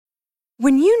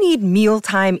When you need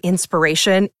mealtime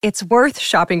inspiration, it's worth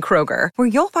shopping Kroger, where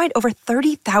you'll find over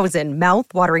 30,000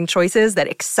 mouth-watering choices that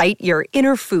excite your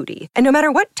inner foodie. And no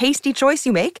matter what tasty choice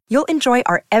you make, you'll enjoy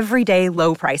our everyday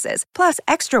low prices, plus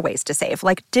extra ways to save,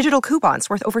 like digital coupons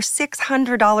worth over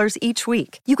 $600 each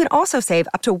week. You can also save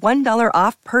up to $1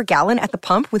 off per gallon at the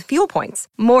pump with fuel points.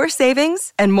 More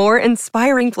savings and more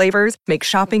inspiring flavors make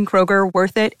shopping Kroger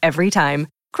worth it every time.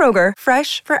 Kroger,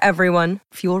 fresh for everyone.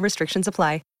 Fuel restrictions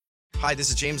apply. Hi, this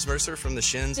is James Mercer from The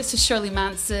Shins. This is Shirley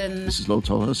Manson. This is Lo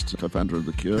Tolhurst, co-founder of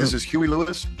The Cure. This is Huey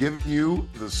Lewis giving you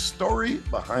the story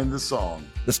behind the song.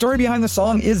 The Story Behind the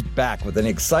Song is back with an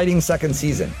exciting second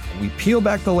season. We peel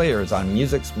back the layers on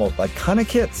music's most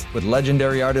iconic hits with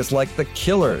legendary artists like The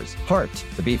Killers, Heart,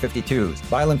 the B-52s,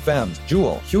 Violent Femmes,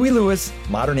 Jewel, Huey Lewis,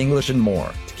 Modern English, and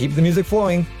more. To keep the music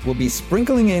flowing, we'll be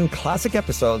sprinkling in classic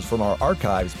episodes from our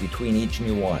archives between each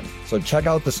new one. So check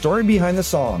out The Story Behind the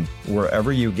Song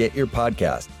wherever you get your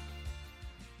podcast.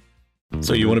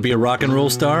 So you want to be a rock and roll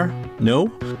star? No?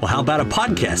 Well, how about a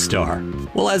podcast star?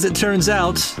 Well, as it turns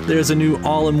out, there's a new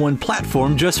all-in-one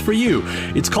platform just for you.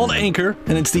 It's called Anchor,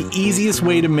 and it's the easiest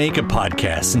way to make a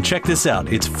podcast. And check this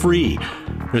out, it's free.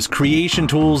 There's creation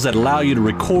tools that allow you to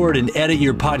record and edit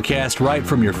your podcast right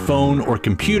from your phone or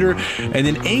computer, and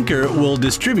then Anchor will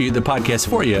distribute the podcast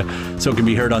for you so it can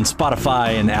be heard on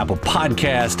Spotify and Apple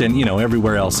Podcast and,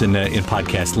 everywhere else in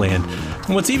podcast land.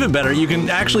 And what's even better, you can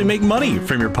actually make money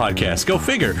from your podcast. Go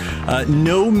figure.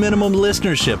 No minimum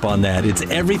listenership on that. It's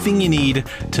everything you need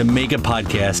to make a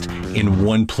podcast in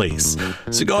one place.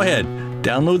 So go ahead.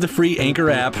 Download the free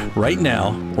Anchor app right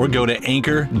now or go to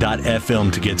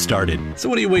anchor.fm to get started. So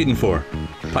what are you waiting for?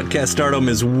 Podcast stardom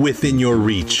is within your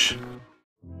reach.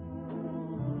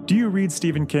 Do you read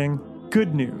Stephen King?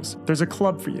 Good news. There's a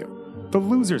club for you. The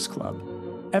Losers Club.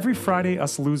 Every Friday,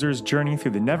 us losers journey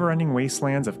through the never-ending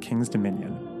wastelands of King's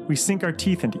Dominion. We sink our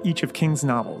teeth into each of King's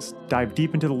novels, dive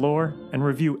deep into the lore, and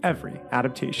review every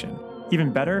adaptation.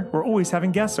 Even better, we're always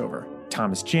having guests over.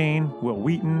 Thomas Jane, Will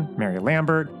Wheaton, Mary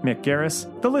Lambert, Mick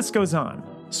Garris, the list goes on.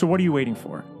 So what are you waiting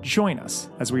for? Join us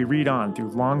as we read on through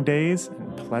long days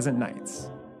and pleasant nights.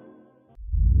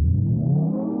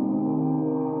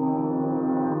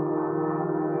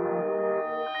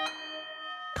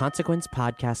 Consequence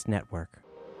Podcast Network.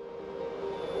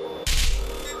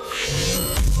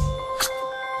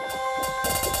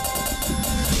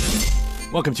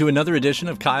 Welcome to another edition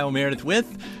of Kyle Meredith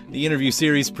With, the interview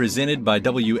series presented by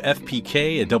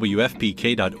WFPK at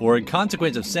WFPK.org,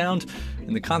 Consequence of Sound,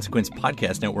 and the Consequence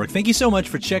Podcast Network. Thank you so much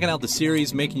for checking out the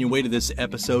series, making your way to this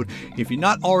episode. If you're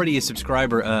not already a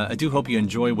subscriber, I do hope you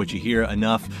enjoy what you hear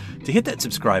enough to hit that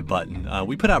subscribe button.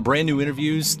 We put out brand new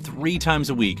interviews 3 times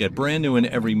a week, a brand new one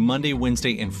every Monday,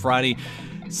 Wednesday, and Friday.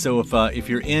 So if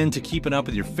you're into keeping up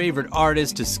with your favorite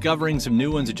artists, discovering some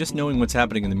new ones, or just knowing what's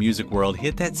happening in the music world,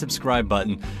 hit that subscribe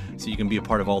button so you can be a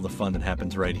part of all the fun that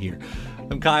happens right here.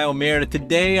 I'm Kyle Meredith.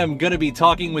 Today I'm going to be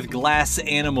talking with Glass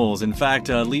Animals. In fact,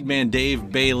 lead man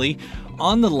Dave Bailey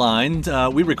on the line.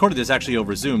 We recorded this actually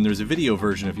over Zoom. There's a video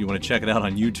version if you want to check it out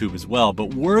on YouTube as well.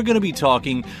 But we're going to be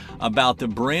talking about the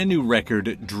brand new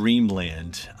record,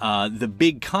 Dreamland. The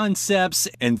big concepts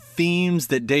and themes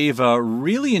that Dave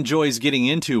really enjoys getting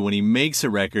into when he makes a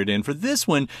record. And for this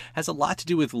one, has a lot to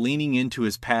do with leaning into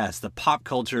his past, the pop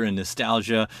culture and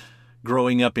nostalgia,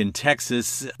 growing up in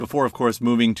Texas, before, of course,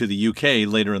 moving to the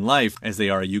UK later in life, as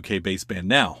they are a UK-based band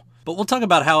now. But we'll talk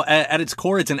about how, at its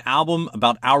core, it's an album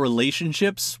about our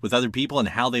relationships with other people and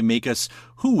how they make us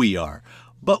who we are.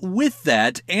 But with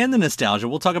that and the nostalgia,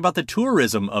 we'll talk about the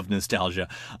tourism of nostalgia.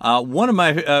 One of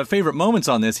my favorite moments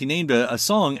on this, he named a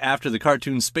song after the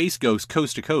cartoon Space Ghost,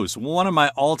 Coast to Coast. One of my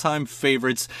all-time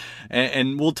favorites.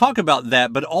 And we'll talk about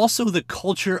that, but also the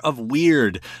culture of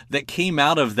weird that came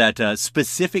out of that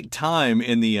specific time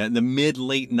in the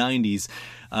mid-late 90s.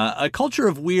 A culture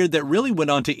of weird that really went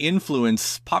on to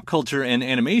influence pop culture and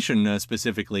animation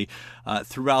specifically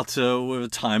throughout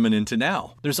time and into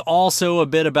now. There's also a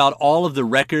bit about all of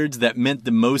the records that meant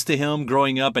the most to him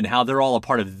growing up and how they're all a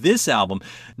part of this album,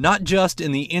 not just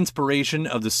in the inspiration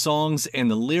of the songs and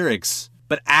the lyrics,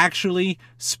 but actually,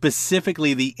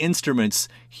 specifically the instruments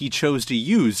he chose to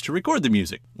use to record the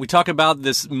music. We talk about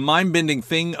this mind-bending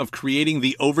thing of creating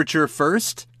the overture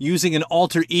first, using an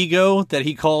alter ego that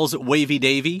he calls Wavy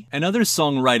Davy, and other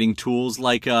songwriting tools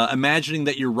like imagining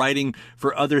that you're writing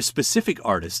for other specific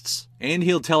artists. And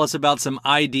he'll tell us about some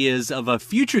ideas of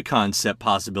future concept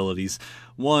possibilities,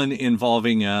 one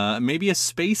involving maybe a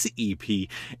space EP.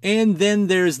 And then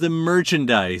there's the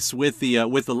merchandise. With the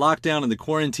lockdown and the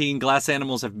quarantine, Glass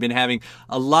Animals have been having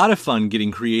a lot of fun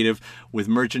getting creative with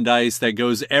merchandise that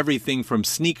goes everything from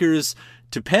sneakers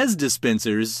to Pez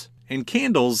dispensers and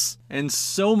candles and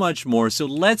so much more. So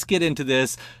let's get into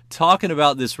this, talking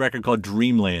about this record called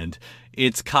Dreamland.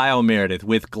 It's Kyle Meredith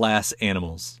with Glass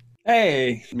Animals.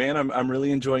 Hey. Man, I'm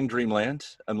really enjoying Dreamland.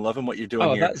 I'm loving what you're doing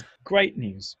here. Oh, that's great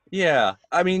news. Yeah.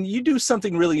 I mean, you do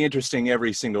something really interesting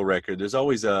every single record. There's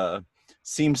always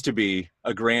seems to be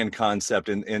a grand concept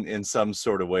in some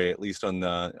sort of way, at least on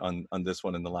this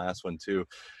one and the last one too.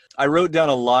 I wrote down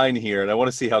a line here, and I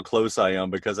want to see how close I am,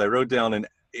 because I wrote down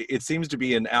it seems to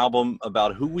be an album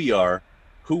about who we are,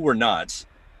 who we're not,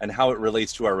 and how it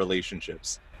relates to our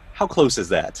relationships. How close is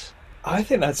that? I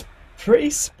think that's pretty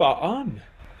spot on,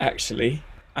 actually.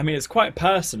 I mean, it's quite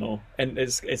personal, and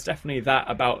it's definitely that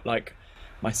about like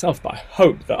myself, but I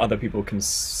hope that other people can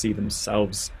see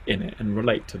themselves in it and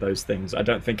relate to those things. I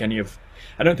don't think any of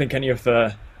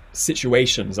the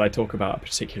situations I talk about are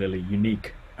particularly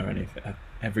unique or anything.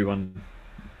 Everyone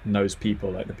knows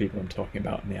people like the people I'm talking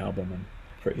about in the album, and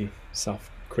pretty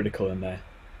self-critical in there.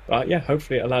 But yeah,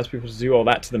 hopefully it allows people to do all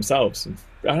that to themselves and,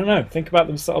 I don't know, think about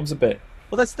themselves a bit.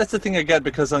 Well, that's the thing I get,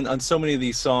 because on so many of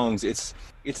these songs, it's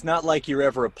not like you're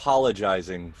ever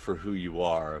apologizing for who you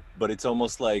are, but it's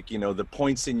almost like, you know, the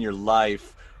points in your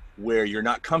life where you're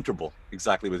not comfortable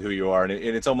exactly with who you are. And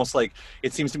it's almost like,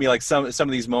 it seems to me like some of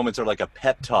these moments are like a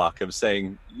pep talk of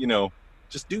saying, you know,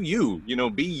 just do you, you know,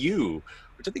 be you,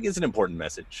 which I think is an important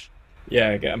message.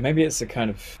 Yeah, maybe it's a kind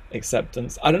of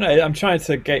acceptance. I don't know. I'm trying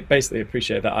to basically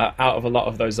appreciate that out of a lot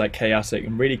of those like chaotic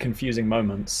and really confusing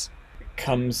moments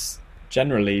comes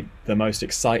generally the most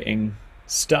exciting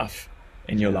stuff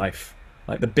in your life.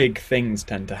 Like the big things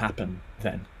tend to happen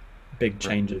then. Big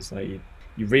changes. Like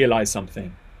you realize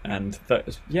something, and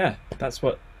that's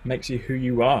what makes you who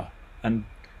you are, and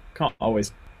can't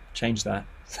always change that.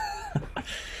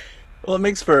 Well, it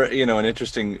makes for, you know, an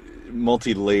interesting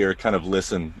multi-layer kind of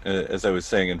listen, as I was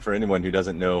saying. And for anyone who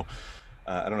doesn't know,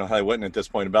 I don't know how I went in at this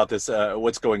point about this,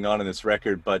 what's going on in this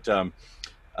record, but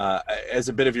as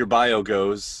a bit of your bio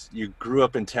goes, you grew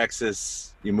up in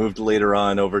Texas, you moved later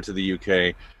on over to the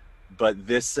UK, but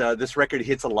this record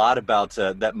hits a lot about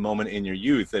that moment in your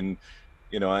youth. And,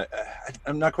 you know,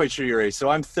 I'm not quite sure your age, so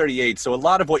I'm 38, so a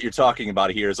lot of what you're talking about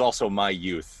here is also my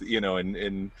youth, you know,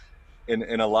 in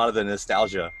a lot of the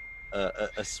nostalgia.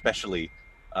 Especially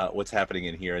what's happening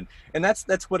in here, and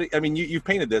that's what I mean. You've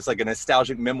painted this like a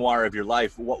nostalgic memoir of your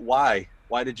life. Why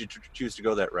did you choose to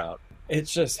go that route? It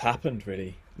just happened,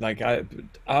 really. Like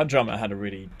our drummer had a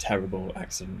really terrible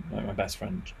accident. Like my best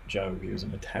friend Joe, he was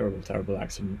in a terrible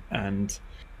accident, and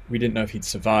we didn't know if he'd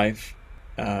survive.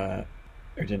 We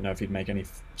didn't know if he'd make any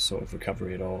sort of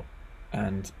recovery at all.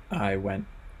 And I went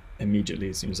immediately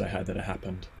as soon as I heard that it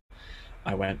happened.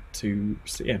 I went to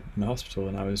see him in the hospital,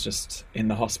 and I was just in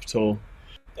the hospital,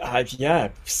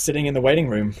 sitting in the waiting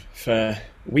room for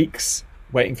weeks,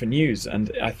 waiting for news.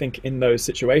 And I think in those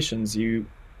situations, it's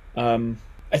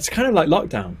kind of like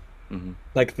lockdown. Mm-hmm.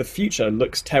 Like the future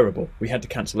looks terrible. We had to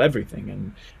cancel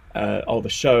everything, and all the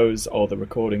shows, all the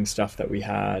recording stuff that we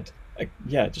had.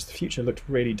 Just the future looked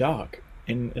really dark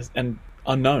and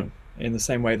unknown in the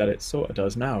same way that it sort of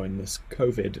does now in this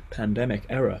COVID pandemic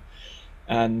era.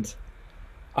 And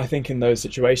I think in those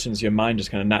situations, your mind just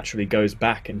kind of naturally goes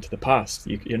back into the past.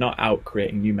 You're not out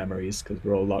creating new memories because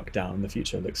we're all locked down. The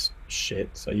future looks shit.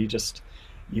 So you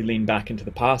lean back into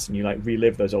the past and you like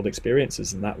relive those old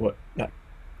experiences. And that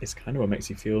is kind of what makes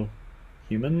you feel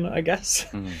human, I guess.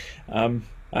 Mm.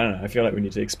 I don't know. I feel like we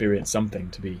need to experience something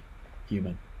to be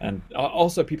human. And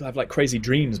also people have like crazy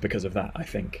dreams because of that, I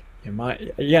think. Your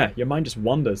mind just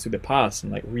wanders through the past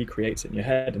and like recreates it in your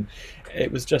head. And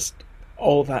it was just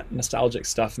all that nostalgic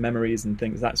stuff, memories and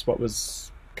things, that's what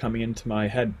was coming into my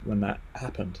head when that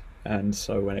happened. And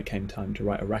so when it came time to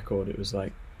write a record, it was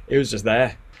just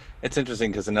there. It's interesting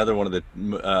because another one of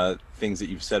the things that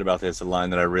you've said about this, a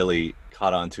line that I really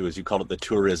caught on to, is you called it the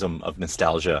tourism of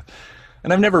nostalgia.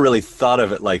 And I've never really thought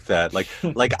of it like that.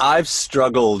 Like I've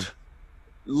struggled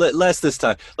less this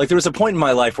time. Like there was a point in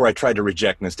my life where I tried to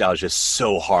reject nostalgia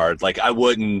so hard. Like I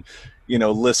wouldn't,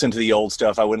 listen to the old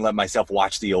stuff. I wouldn't let myself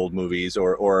watch the old movies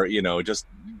or just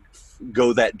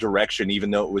go that direction,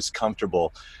 even though it was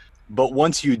comfortable. But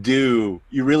once you do,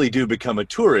 you really do become a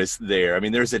tourist there. I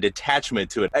mean, there's a detachment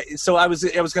to it. So I was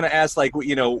going to ask, like,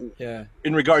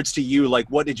 in regards to you, like,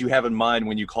 what did you have in mind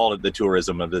when you called it the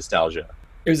tourism of nostalgia?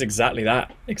 It was exactly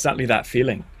that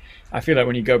feeling. I feel like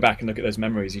when you go back and look at those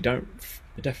memories, you're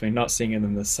definitely not seeing them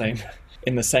in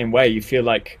the same way. You feel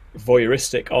like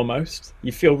voyeuristic almost.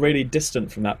 You feel really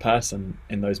distant from that person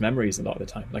in those memories a lot of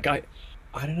the time. Like I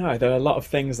don't know. There are a lot of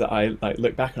things that I like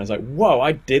look back and I was like, whoa,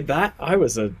 I did that. I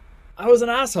was an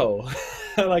asshole,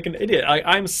 like an idiot.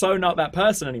 I'm so not that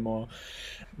person anymore.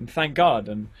 And thank God.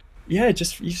 And yeah, you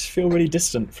just feel really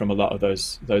distant from a lot of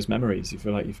those memories. You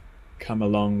feel like you've come a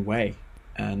long way,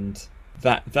 and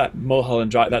that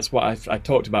Mulholland Drive. That's what I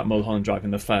talked about Mulholland Drive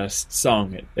in the first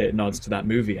song. It nods to that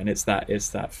movie, and it's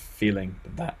that feeling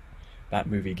that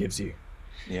movie gives you.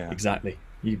 Yeah, exactly.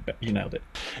 You nailed it.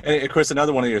 And of course,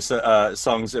 another one of your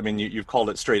songs. I mean, you've called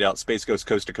it straight out "Space Ghost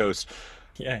Coast to Coast."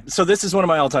 Yeah. So this is one of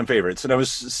my all-time favorites, and I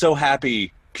was so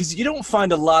happy because you don't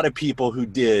find a lot of people who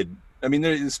did. I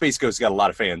mean, Space Ghost got a lot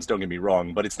of fans, don't get me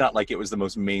wrong, but it's not like it was the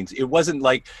most it wasn't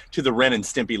like to the Ren and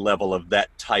Stimpy level of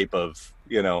that type of,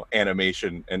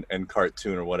 animation and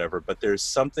cartoon or whatever. But there's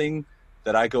something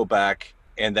that I go back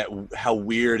and that how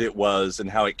weird it was and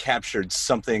how it captured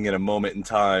something in a moment in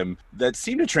time that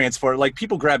seemed to transport, like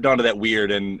people grabbed onto that weird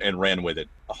and ran with it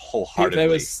wholeheartedly. There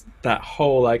was that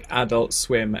whole like Adult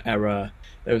Swim era.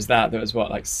 There was what,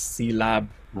 like C-Lab,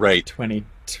 right?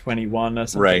 2021 or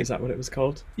something. Right. Is that what it was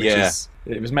called?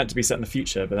 It was meant to be set in the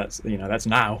future, but that's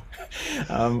now,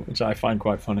 which I find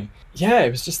quite funny. Yeah, it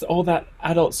was just all that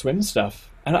Adult Swim stuff,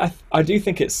 and I do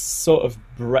think it's sort of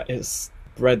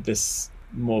bred this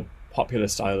more popular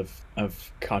style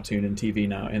of cartoon and TV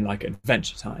now in like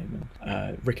Adventure Time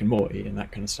and Rick and Morty and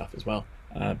that kind of stuff as well.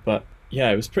 But yeah,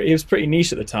 it was pretty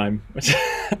niche at the time.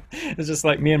 It was just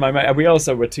like me and my mate. We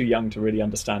also were too young to really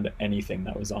understand anything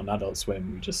that was on Adult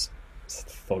Swim. We just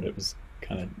thought it was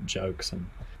kind of jokes, and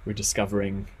we're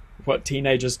discovering what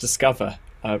teenagers discover.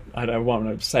 I don't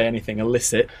want to say anything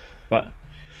illicit, but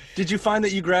did you find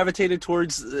that you gravitated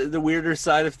towards the weirder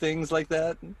side of things like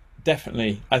that?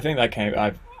 Definitely. I think that came.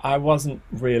 I wasn't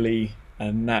really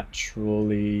a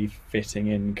naturally fitting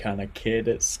in kind of kid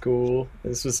at school.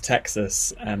 This was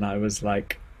Texas, and I was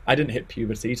like, I didn't hit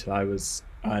puberty till I was,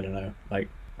 I don't know, like,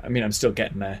 I mean, I'm still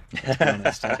getting there, to be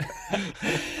honest.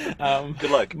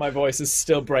 Good luck. My voice is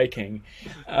still breaking.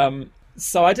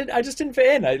 So I just didn't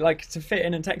fit in. To fit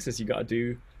in Texas, you got to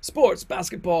do sports,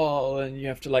 basketball, and you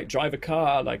have to like drive a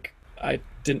car. Like I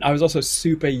was also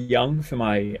super young for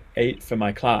my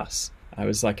class. I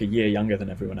was like a year younger than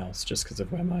everyone else just because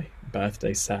of where my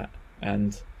birthday sat.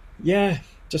 And yeah,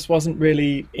 just wasn't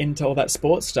really into all that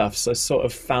sports stuff. So I sort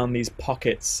of found these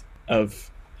pockets of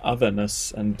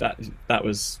otherness, and that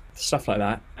was stuff like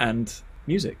that and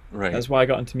music. Right. That's why I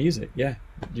got into music. Yeah.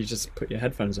 You just put your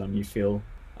headphones on, you feel,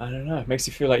 I don't know, it makes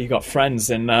you feel like you got friends.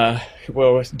 And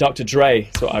Dr. Dre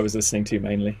is what I was listening to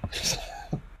mainly.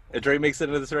 Dre makes it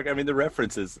into this record. I mean, the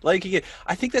references. Like,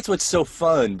 I think that's what's so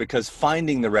fun, because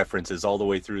finding the references all the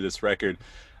way through this record.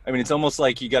 I mean, it's almost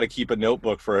like you got to keep a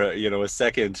notebook for a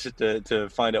second to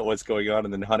find out what's going on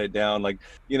and then hunt it down. Like,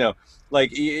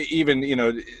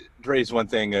 even Dre's one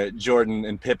thing. Jordan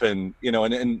and Pippen.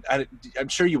 And I'm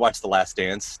sure you watched The Last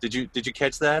Dance. Did you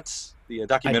catch that? The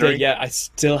documentary. I did. Yeah, I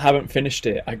still haven't finished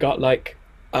it. I got like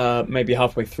maybe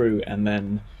halfway through and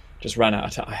then just ran out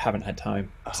of time. I haven't had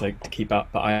time to keep up,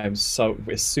 but I am so,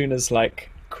 as soon as like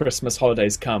Christmas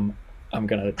holidays come, I'm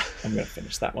gonna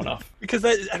finish that one off. Because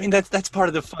that's part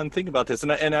of the fun thing about this,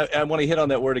 and I want to hit on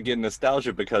that word again,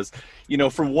 nostalgia, because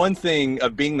for one thing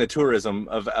of being the tourism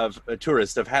of a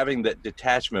tourist, of having that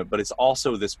detachment, but it's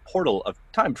also this portal of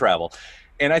time travel,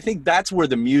 and I think that's where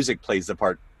the music plays the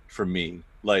part for me.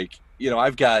 Like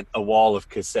I've got a wall of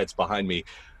cassettes behind me,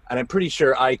 and I'm pretty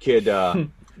sure I could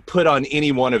put on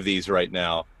any one of these right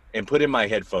now and put in my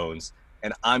headphones,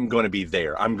 and I'm going to be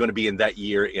there. I'm going to be in that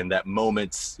year, in that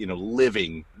moment,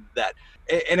 living that.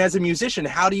 And as a musician,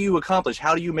 how do you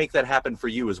make that happen for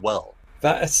you as well?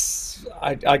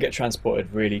 I get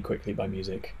transported really quickly by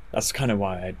music. That's kind of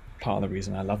part of the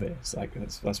reason I love it. It's like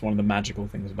that's one of the magical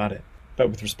things about it.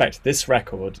 But with respect to this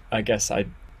record, I guess I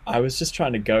was just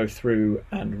trying to go through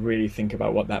and really think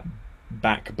about what that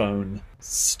backbone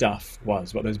stuff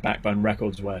was, what those backbone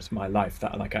records were to my life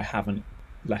that like I haven't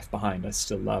left behind. I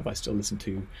still listen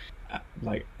to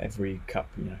like every cup.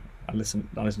 I listen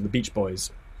to the Beach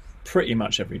Boys pretty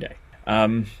much every day,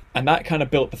 and that kind of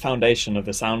built the foundation of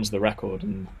the sounds of the record,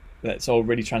 and that's all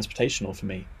really transportational for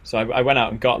me. So I went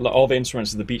out and got all the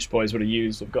instruments that the Beach Boys would have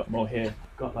used. I've got more here.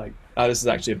 I've got like this is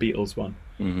actually a Beatles one,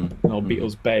 an old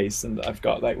Beatles bass, and I've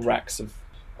got like racks of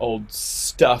old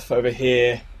stuff over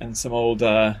here and some old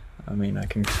I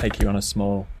can take you on a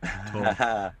small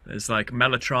tour. There's like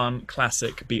Mellotron,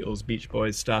 classic Beatles, Beach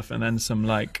Boys stuff, and then some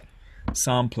like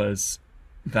samplers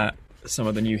that some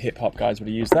of the new hip hop guys would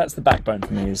have used. That's the backbone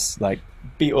for me, is like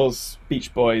Beatles,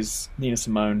 Beach Boys, Nina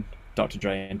Simone, Dr.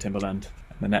 Dre and Timbaland,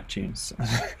 and the Neptunes.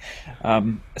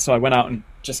 So I went out and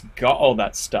just got all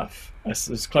that stuff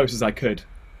as close as I could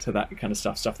to that kind of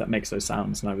stuff that makes those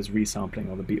sounds, and I was resampling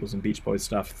all the Beatles and Beach Boys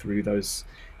stuff through those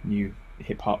new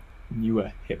hip hop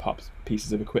newer hip hop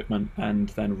pieces of equipment, and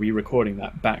then re-recording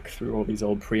that back through all these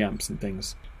old preamps and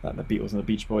things that the Beatles and the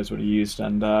Beach Boys would have used,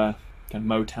 and kind of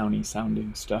Motowny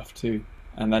sounding stuff too.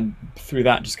 And then through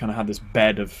that, just kind of had this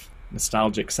bed of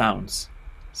nostalgic sounds.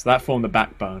 So that formed the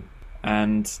backbone.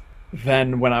 And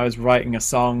then when I was writing a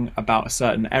song about a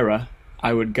certain era,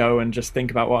 I would go and just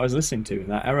think about what I was listening to in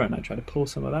that era, and I'd try to pull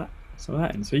some of that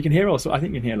in. So you can hear also, I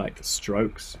think you can hear like the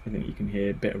Strokes. I think you can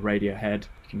hear a bit of Radiohead.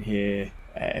 You can hear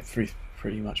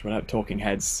pretty much without Talking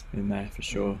Heads in there for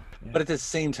sure. Yeah. But at the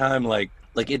same time, like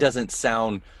it doesn't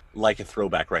sound like a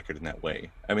throwback record in that way.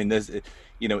 I mean, there's,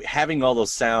 having all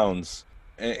those sounds,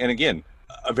 and again,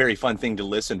 a very fun thing to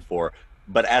listen for.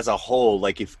 But as a whole,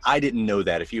 like if I didn't know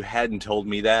that, if you hadn't told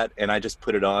me that, and I just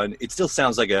put it on, it still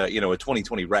sounds like a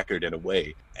 2020 record in a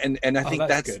way. And I think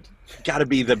that's got to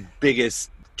be the biggest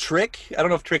trick. I don't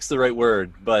know if trick's the right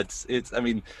word, but it's, I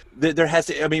mean, there has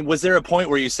to, I mean, was there a point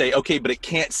where you say, okay, but it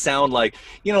can't sound like,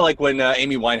 like when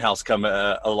Amy Winehouse come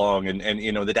along and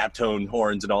the Daptone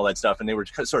horns and all that stuff, and they were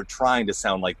sort of trying to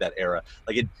sound like that era.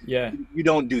 Like you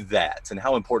don't do that. And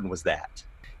how important was that?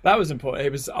 That was important.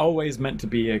 It was always meant to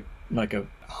be a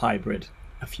hybrid,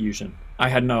 a fusion.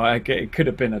 It could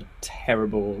have been a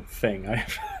terrible thing. I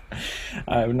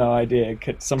have no idea.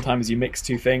 Sometimes you mix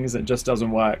two things, it just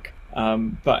doesn't work.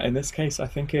 But in this case, I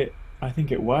think it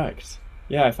worked.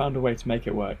 Yeah, I found a way to make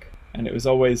it work, and it was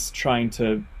always trying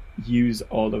to use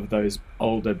all of those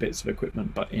older bits of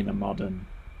equipment, but in a modern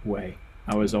way.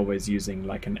 I was always using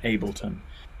like an Ableton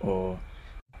or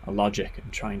a Logic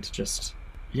and trying to just,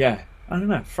 I don't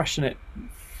know,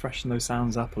 freshen those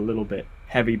sounds up a little bit.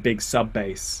 Heavy, big sub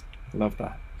bass. Love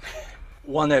that.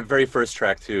 Well, on that very first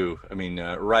track too, I mean,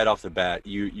 right off the bat,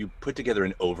 you put together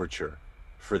an overture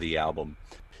for the album.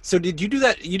 So did you do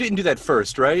that? You didn't do that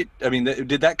first, right? I mean,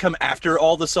 did that come after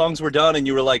all the songs were done and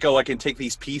you were like, oh, I can take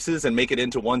these pieces and make it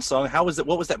into one song? How was it?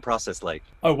 What was that process like?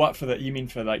 Oh, you mean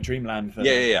for like Dreamland?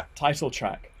 Yeah. Title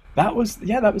track. That was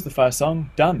the first song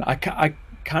done. I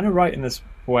kind of write in this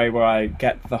way where I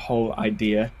get the whole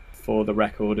idea for the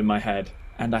record in my head,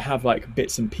 and I have like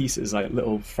bits and pieces, like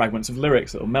little fragments of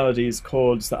lyrics, little melodies,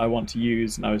 chords that I want to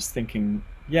use. And I was thinking,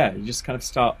 you just kind of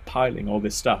start piling all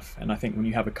this stuff. And I think when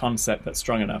you have a concept that's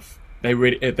strong enough,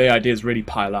 the ideas really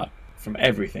pile up, from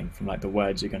everything, from like the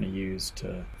words you're going to use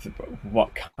to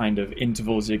what kind of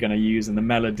intervals you're going to use, and the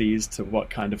melodies to what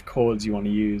kind of chords you want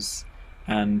to use,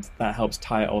 and that helps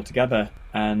tie it all together.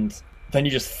 And then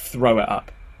you just throw it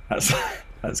up.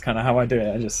 That's kind of how I do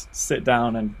it. I just sit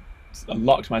down and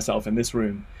locked myself in this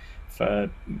room for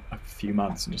a few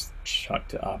months and just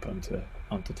chucked it up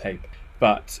onto tape.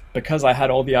 But because I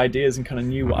had all the ideas and kind of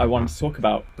knew what I wanted to talk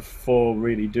about before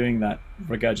really doing that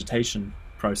regurgitation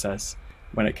process,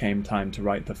 when it came time to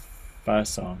write the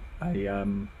first song, I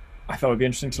thought it would be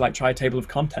interesting to like try a table of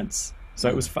contents. So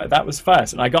that was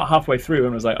first, and I got halfway through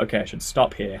and was like, okay, I should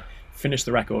stop here, finish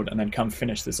the record, and then come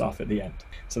finish this off at the end.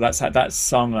 So that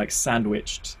song like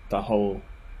sandwiched the whole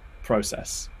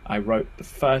process. I wrote the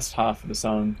first half of the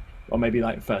song, or maybe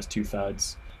like the first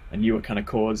 2/3, and knew what kind of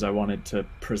chords I wanted to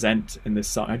present in this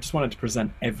song. I just wanted to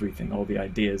present everything, all the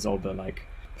ideas, all the like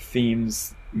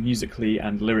themes, musically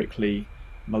and lyrically,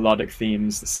 melodic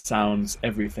themes, the sounds,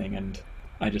 everything. And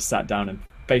I just sat down and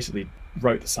basically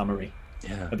wrote the summary,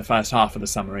 the first half of the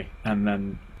summary, and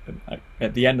then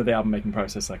at the end of the album making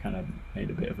process, I kind of made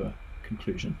a bit of a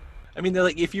conclusion. I mean,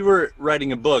 like if you were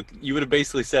writing a book, you would have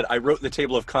basically said, I wrote the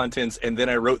table of contents and then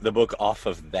I wrote the book off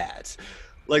of that.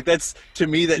 Like that's, to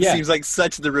me, that seems like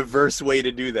such the reverse way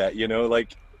to do that, like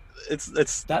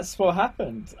that's what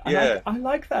happened. Yeah. I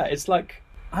like that. It's like,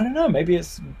 I don't know, maybe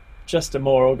it's just a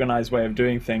more organized way of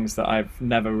doing things that I've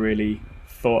never really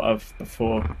thought of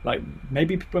before. Like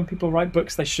maybe when people write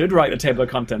books, they should write the table of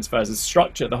contents first, as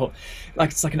structure, the whole,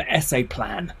 like it's like an essay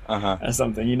plan or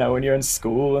something, when you're in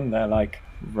school and they're like,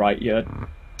 write your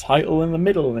title in the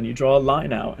middle and then you draw a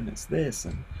line out and it's this.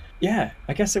 And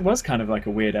I guess it was kind of like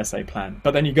a weird essay plan,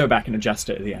 but then you go back and adjust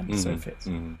it at the end, so it fits.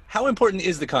 How important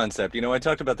is the concept? I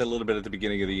talked about that a little bit at the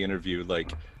beginning of the interview.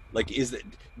 Like is it,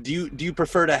 do you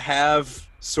prefer to have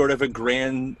sort of a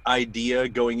grand idea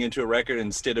going into a record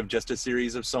instead of just a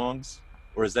series of songs,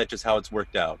 or is that just how it's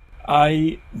worked out?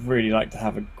 I really like to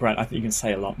have a grand. I think you can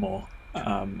say a lot more,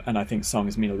 and I think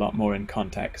songs mean a lot more in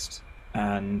context,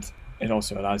 and it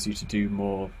also allows you to do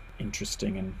more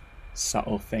interesting and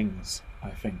subtle things.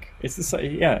 I think it's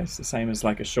the same as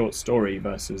like a short story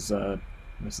versus a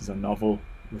novel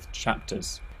with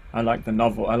chapters. I like the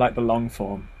novel. I like the long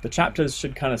form. The chapters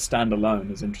should kind of stand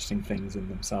alone as interesting things in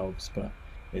themselves, but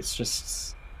it's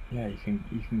just you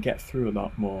can get through a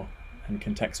lot more and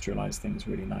contextualize things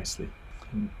really nicely.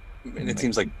 And it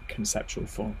seems like conceptual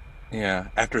form. Yeah,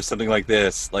 after something like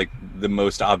this, like the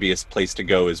most obvious place to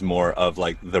go is more of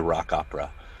like the rock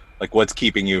opera. Like what's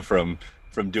keeping you from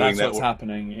doing That's that? what's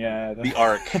happening. Yeah, the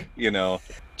arc, you know.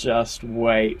 Just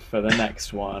wait for the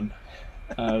next one.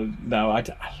 No, I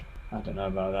don't know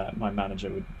about that. My manager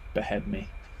would behead me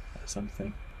or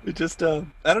something. It just, I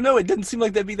don't know. It didn't seem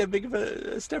like that'd be that big of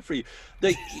a step for you.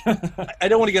 Like, I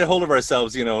don't want to get a hold of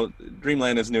ourselves. You know,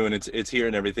 Dreamland is new and it's here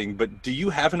and everything. But do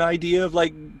you have an idea of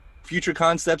like future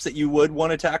concepts that you would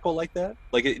want to tackle like that?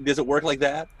 Like, does it work like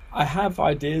that? I have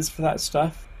ideas for that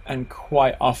stuff, and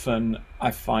quite often I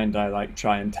find I like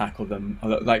try and tackle them.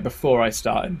 Like before I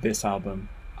started this album,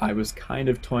 I was kind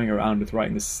of toying around with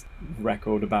writing this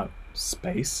record about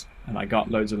space, and I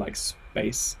got loads of like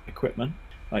space equipment.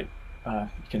 Like you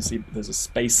can see there's a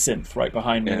space synth right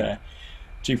behind me there.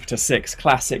 Jupiter 6,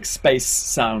 classic space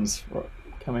sounds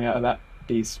coming out of that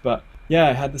beast. But yeah,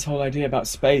 I had this whole idea about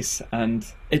space, and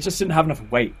it just didn't have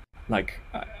enough weight. Like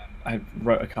I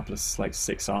wrote a couple of like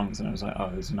 6 songs, and I was like, oh,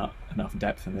 there's not enough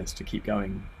depth in this to keep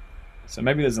going. So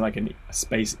maybe there's like a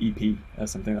space EP or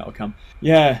something that'll come.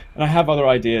 Yeah, and I have other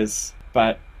ideas,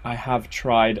 but I have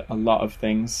tried a lot of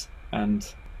things, and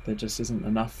there just isn't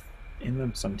enough in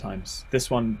them sometimes. This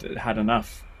one had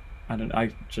enough.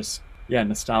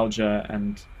 Nostalgia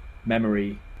and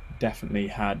memory definitely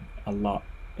had a lot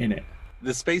in it.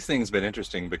 The space thing's been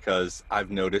interesting because I've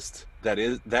noticed that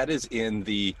is in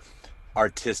the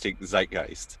artistic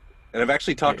zeitgeist. And I've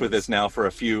actually talked with this now for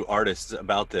a few artists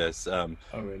about this. Oh,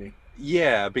 really?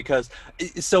 Yeah, because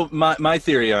so my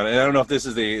theory on it, and I don't know if this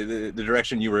is the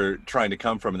direction you were trying to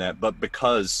come from in that, but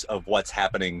because of what's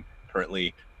happening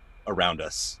currently around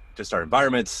us, just our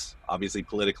environments, obviously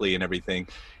politically and everything,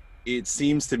 it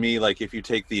seems to me like if you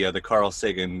take the Carl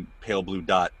Sagan pale blue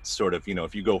dot sort of, you know,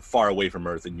 if you go far away from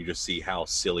Earth and you just see how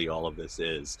silly all of this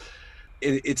is,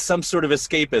 it's some sort of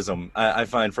escapism, I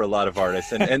find, for a lot of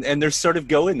artists, and they're sort of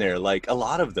going there, like a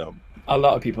lot of them. A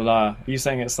lot of people are. Are you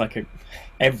saying it's like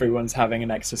everyone's having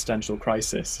an existential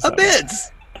crisis? A bit.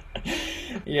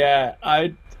 Yeah,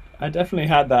 I definitely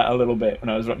had that a little bit when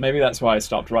I was. Maybe that's why I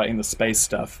stopped writing the space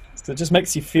stuff. So it just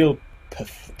makes you feel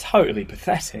totally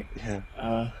pathetic.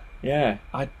 Yeah. Yeah.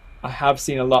 I have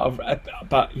seen a lot of,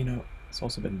 but you know, it's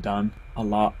also been done a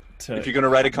lot. If you're going to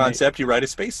write a concept, you write a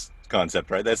space concept,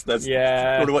 right? That's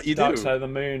sort of what you Dark do. Side of the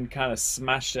Moon kind of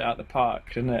smashed it out the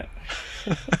park, didn't it?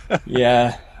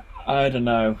 Yeah. I don't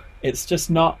know. It's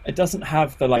just not. It doesn't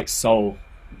have the like soul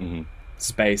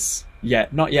space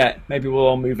yet. Not yet. Maybe we'll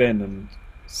all move in and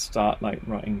start like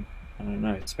writing. I don't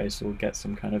know. Space will get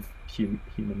some kind of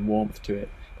human warmth to it.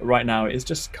 But right now, it's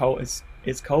just cold.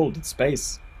 It's cold. It's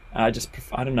space. I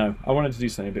don't know. I wanted to do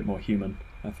something a bit more human.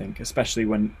 I think, especially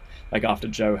when like after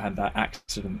Joe had that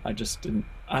accident, I just didn't.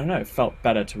 I don't know. It felt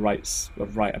better to write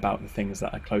about the things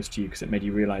that are close to you because it made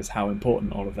you realize how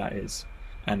important all of that is.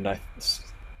 And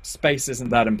space isn't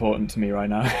that important to me right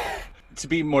now. To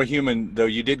be more human, though,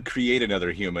 you did create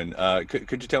another human.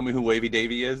 Could you tell me who Wavy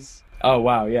Davy is? Oh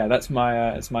wow, yeah, that's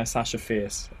my it's my Sasha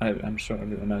Fierce. I'm sure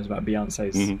everyone knows about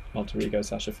Beyonce's alter ego,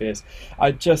 Sasha Fierce.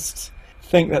 I just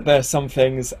think that there's some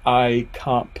things I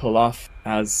can't pull off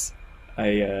as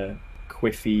a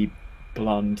quiffy,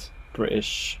 blonde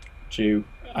British Jew.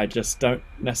 I just don't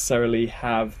necessarily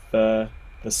have the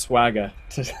swagger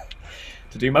to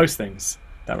do most things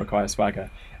that require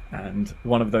swagger. And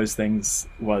one of those things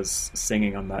was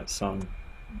singing on that song,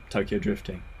 Tokyo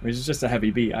Drifting, which is just a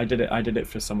heavy beat. I did it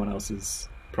for someone else's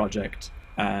project,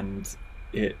 and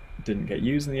it didn't get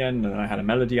used in the end. And I had a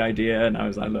melody idea, and I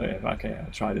was like, look, okay,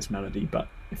 I'll try this melody, but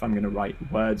if I'm going to write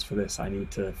words for this, I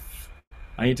need to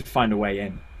find a way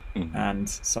in. And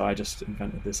so I just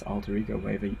invented this alter ego,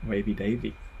 Wavy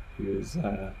Davy, who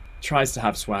tries to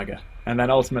have swagger. And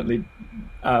then ultimately,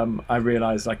 I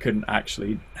realized I couldn't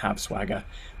actually have swagger.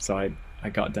 So I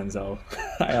got Denzel.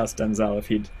 I asked Denzel if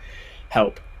he'd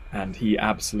help, and he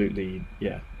absolutely,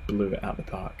 blew it out the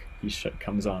park. He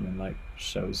comes on and like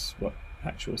shows what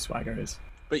actual swagger is.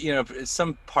 But you know,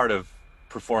 some part of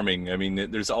performing, I mean,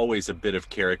 there's always a bit of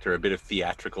character, a bit of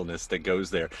theatricalness that goes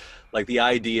there. Like the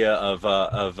idea of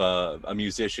a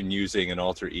musician using an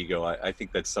alter ego, I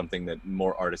think that's something that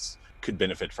more artists could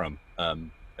benefit from.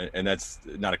 And that's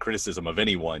not a criticism of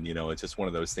anyone, you know, it's just one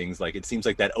of those things. Like, it seems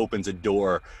like that opens a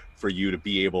door for you to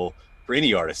be able, for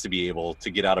any artist to be able to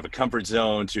get out of a comfort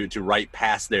zone, to write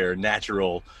past their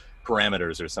natural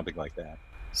parameters or something like that.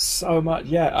 So much,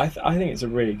 yeah. I think it's a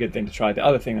really good thing to try. The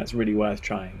other thing that's really worth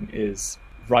trying is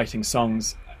writing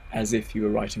songs as if you were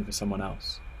writing for someone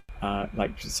else.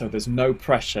 So there's no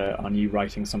pressure on you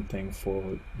writing something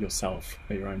for yourself,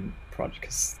 for your own project,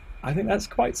 because I think that's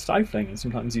quite stifling. And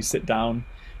sometimes you sit down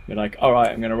You're like, all right,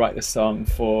 I'm going to write this song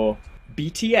for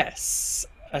BTS.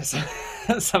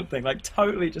 Something like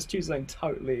totally, just choose something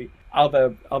totally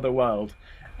other world.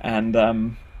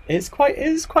 And it's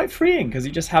quite freeing because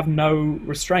you just have no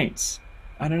restraints.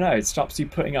 I don't know, it stops you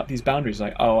putting up these boundaries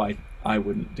like, oh, I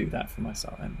wouldn't do that for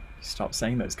myself. And you stop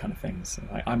saying those kind of things.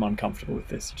 Like, I'm uncomfortable with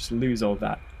this. You just lose all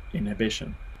that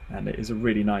inhibition. And it is a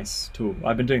really nice tool.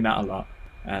 I've been doing that a lot.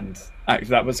 And actually,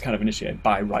 that was kind of initiated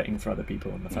by writing for other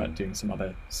people and doing some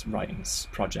other writing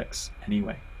projects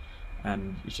anyway.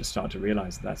 And you just start to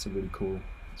realize that's a really cool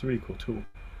tool.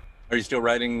 Are you still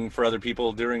writing for other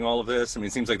people during all of this? I mean,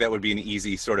 it seems like that would be an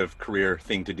easy sort of career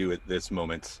thing to do at this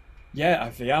moment. Yeah,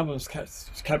 the album's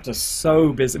kept us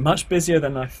so busy, much busier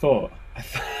than I thought. I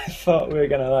thought we were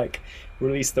going to like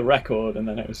release the record and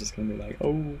then it was just going to be like,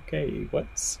 okay,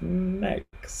 what's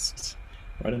next?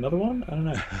 Write another one? I don't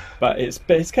know. But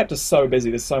it's kept us so busy.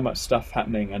 There's so much stuff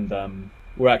happening, and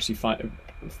we're actually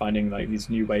finding like these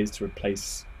new ways to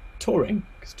replace touring,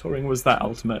 because touring was that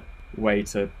ultimate way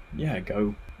to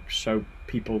go show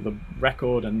people the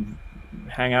record and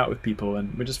hang out with people,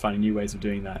 and we're just finding new ways of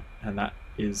doing that, and that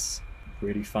is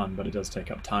really fun, but it does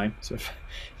take up time. So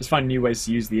just finding new ways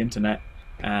to use the internet,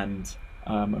 and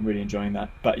I'm really enjoying that.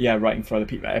 But yeah, writing for other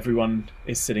people, everyone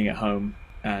is sitting at home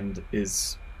and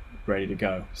is ready to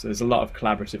go. So there's a lot of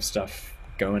collaborative stuff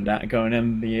going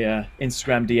in the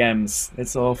Instagram DMs.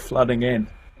 It's all flooding in.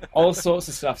 All sorts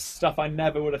of stuff I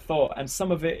never would have thought. And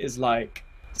some of it's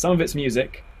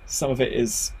music, some of it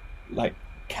is like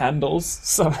candles.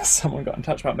 So someone got in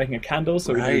touch about making a candle,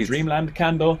 so we do a Dreamland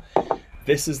candle.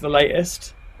 This is the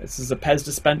latest. This is a Pez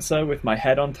dispenser with my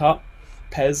head on top.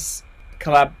 Pez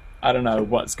collab. I don't know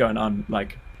what's going on.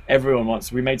 Like, everyone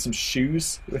wants. We made some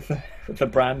shoes with the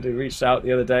brand who reached out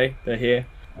the other day. They're here.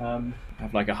 I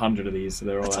have like 100 of these, so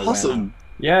they're all. That's awesome.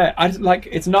 Yeah, I like.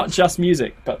 It's not just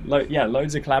music, but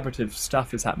loads of collaborative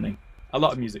stuff is happening. A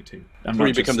lot of music too. Where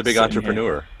you become the big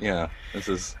entrepreneur. Here. Yeah, this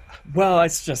is. Well,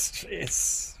 it's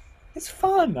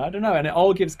fun. I don't know, and it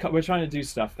all gives. We're trying to do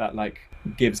stuff that like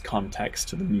gives context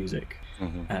to the music,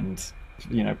 and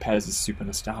Pez is super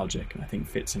nostalgic, and I think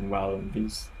fits in well in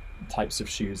these types of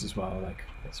shoes as well. Like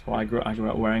that's why I grew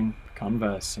up wearing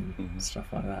Converse and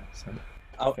stuff like that. So.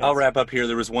 I'll wrap up here.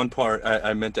 There was one part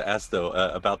I meant to ask, though,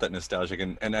 about that nostalgic,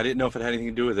 and I didn't know if it had anything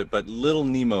to do with it, but Little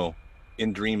Nemo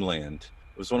in Dreamland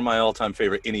was one of my all-time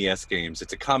favorite NES games.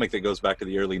 It's a comic that goes back to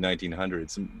the early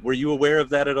 1900s. Were you aware of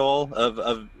that at all,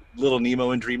 of Little Nemo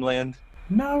in Dreamland?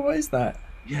 No, what is that?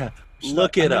 Yeah,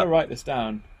 look it up. I'm going to write this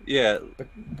down. Yeah. But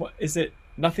what is it?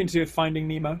 Nothing to do with Finding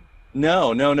Nemo?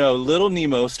 No. Little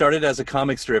Nemo started as a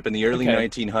comic strip in the early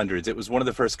 1900s. It was one of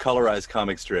the first colorized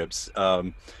comic strips.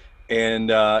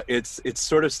 And it's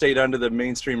sort of stayed under the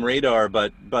mainstream radar,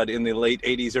 but in the late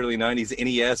 80s, early 90s,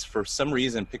 NES, for some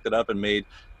reason, picked it up and made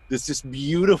this just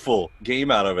beautiful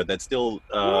game out of it that still,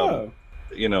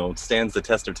 stands the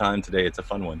test of time today. It's a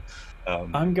fun one.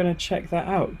 I'm going to check that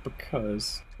out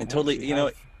because... And totally, it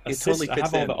totally fits in. I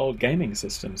have all the old gaming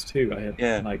systems, too.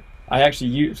 I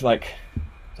actually used,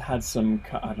 had some,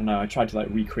 I don't know, I tried to,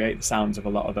 recreate the sounds of a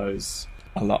lot of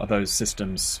those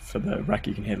systems for the record.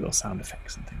 You can hear little sound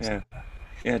effects and things like that.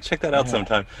 Yeah, check that out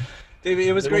sometime. David,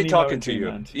 it was great talking to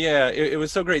you. Yeah, it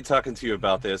was so great talking to you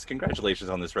about this.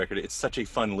 Congratulations on this record. It's such a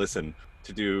fun listen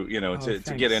to do,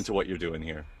 to get into what you're doing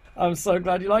here. I'm so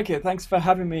glad you like it. Thanks for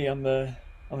having me on the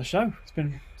show.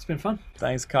 It's been fun.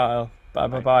 Thanks, Kyle.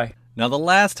 Bye. Now, the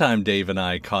last time Dave and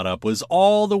I caught up was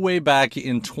all the way back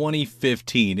in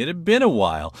 2015. It had been a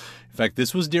while. In fact,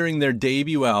 this was during their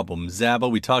debut album,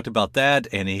 Zaba. We talked about that,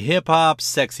 and hip-hop,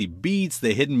 sexy beats,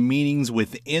 the hidden meanings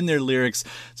within their lyrics.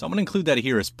 So I'm going to include that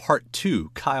here as part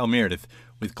 2, Kyle Meredith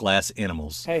with Glass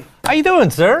Animals. Hey, how you doing,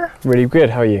 sir? Really good.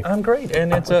 How are you? I'm great,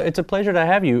 and it's a pleasure to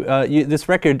have you. This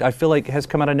record, I feel like, has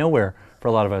come out of nowhere for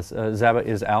a lot of us. Zaba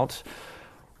is out,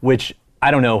 which,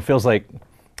 I don't know, feels like...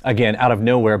 Again, out of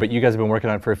nowhere, but you guys have been working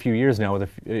on it for a few years now with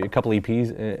a couple EPs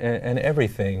and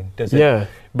everything. Does it? Yeah.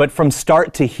 But from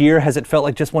start to here, has it felt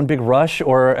like just one big rush,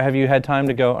 or have you had time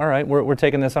to go, all right, we're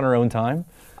taking this on our own time?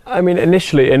 I mean,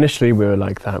 initially we were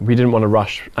like that. We didn't want to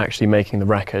rush actually making the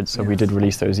record, so we did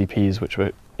release those EPs, which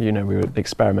were, we were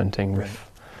experimenting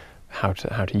with how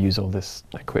to use all this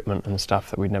equipment and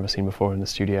stuff that we'd never seen before in the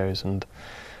studios. And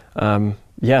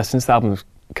since the album's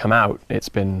come out, it's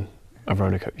been a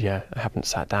roller coaster. Yeah, I haven't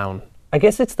sat down. I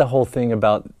guess it's the whole thing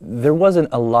about there wasn't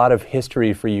a lot of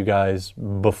history for you guys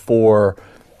before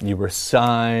you were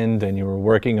signed and you were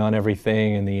working on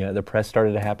everything and the press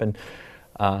started to happen.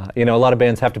 A lot of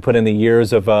bands have to put in the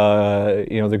years of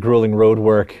the grueling road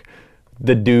work,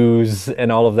 the dues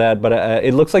and all of that, but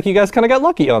it looks like you guys kind of got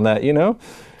lucky on that,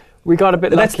 We got a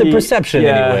bit That's lucky. the perception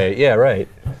anyway. Yeah, right.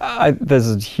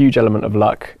 There's a huge element of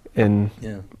luck in,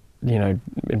 in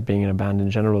being in a band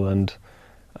in general, and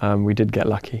we did get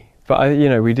lucky. But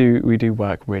we do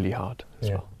work really hard as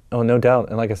well. Oh, no doubt.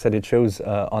 And like I said, it shows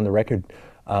on the record,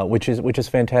 which is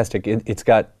fantastic. It's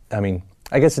got,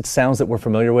 I guess it's sounds that we're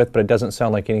familiar with, but it doesn't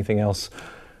sound like anything else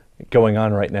going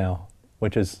on right now,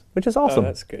 which is awesome. Oh,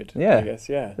 that's good. Yeah, I guess,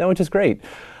 yeah. No, which is great.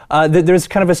 There's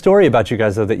kind of a story about you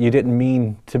guys, though, that you didn't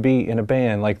mean to be in a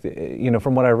band. Like,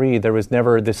 from what I read, there was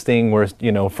never this thing where,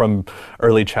 from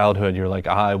early childhood, you're like,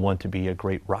 I want to be a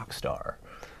great rock star.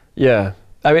 Yeah.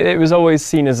 I mean, it was always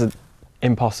seen as an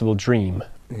impossible dream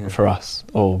for us.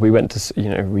 Or we went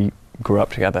to, we grew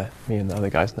up together, me and the other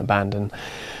guys in the band,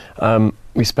 and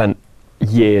we spent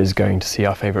years going to see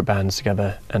our favourite bands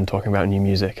together and talking about new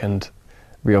music, and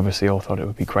we obviously all thought it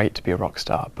would be great to be a rock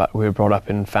star, but we were brought up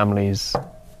in families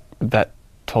that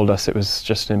told us it was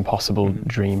just an impossible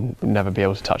dream, never be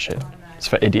able to touch it. It's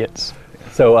for idiots.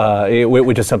 So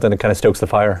which is something that kind of stokes the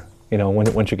fire,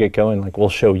 once you get going, like, we'll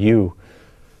show you.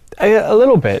 A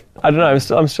little bit. I don't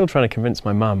know. I'm still trying to convince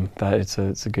my mum that it's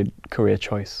a good career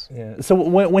choice. Yeah. So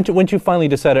when you finally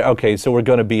decided, okay, so we're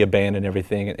going to be a band and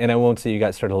everything, and I won't say you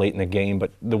got started late in the game,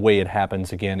 but the way it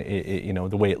happens again,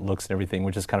 the way it looks and everything,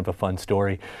 which is kind of a fun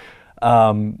story.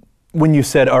 When you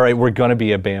said, all right, we're going to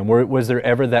be a band, was there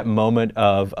ever that moment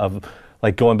of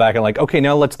like going back and like, okay,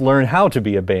 now let's learn how to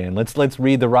be a band. Let's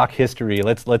read the rock history.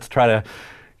 Let's try to,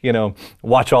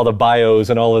 watch all the bios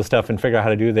and all this stuff and figure out how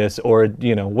to do this? Or,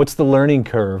 what's the learning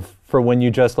curve for when you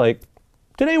just like,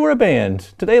 today we're a band.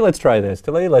 Today let's try this.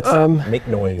 Today let's make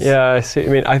noise. Yeah, I see.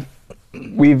 I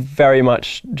mean, we've very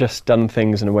much just done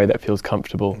things in a way that feels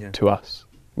comfortable to us.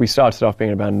 We started off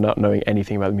being a band not knowing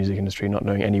anything about the music industry, not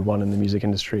knowing anyone in the music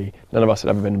industry. None of us had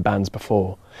ever been in bands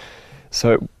before.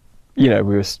 So, we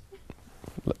were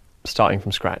starting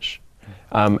from scratch.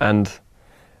 And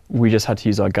we just had to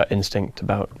use our gut instinct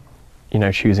about,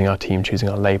 choosing our team, choosing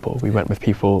our label. We went with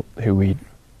people who we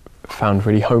found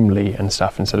really homely and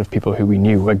stuff, instead of people who we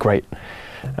knew were great,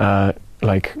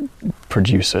 like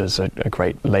producers, a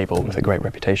great label with a great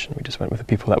reputation. We just went with the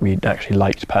people that we actually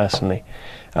liked personally,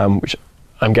 which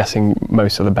I'm guessing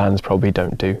most of the bands probably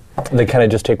don't do. They kind of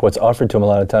just take what's offered to them a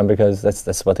lot of the time because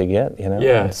that's what they get,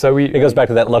 Yeah, so it goes back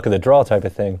to that luck of the draw type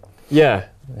of thing. Yeah,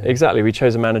 exactly. We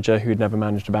chose a manager who'd never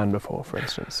managed a band before, for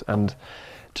instance, and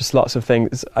just lots of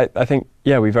things. I think,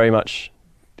 we very much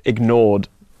ignored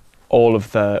all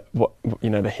of the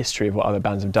history of what other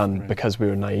bands have done because we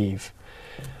were naive,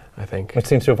 I think. Which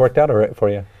seems to have worked out all right for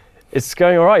you. It's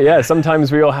going all right, yeah.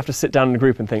 Sometimes we all have to sit down in a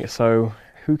group and think, so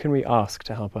who can we ask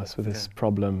to help us with this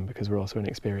problem, because we're also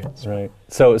inexperienced. Right.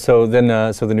 So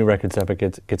the new record's up, it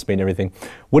gets made and everything.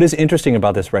 What is interesting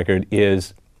about this record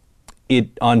is it,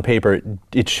 on paper,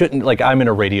 it shouldn't, like, I'm in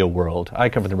a radio world. I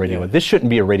come from the radio world. This shouldn't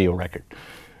be a radio record.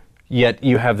 Yet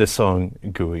you have this song,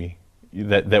 Gooey,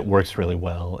 that works really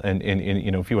well, and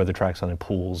a few other tracks on it,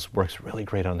 Pools, works really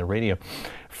great on the radio.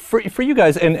 For you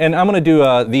guys, and I'm going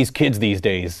to do these kids these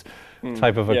days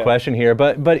type of a question here,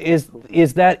 but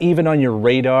is that even on your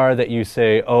radar, that you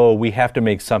say, oh, we have to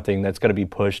make something that's going to be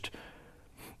pushed,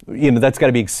 that's got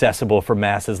to be accessible for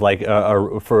masses, like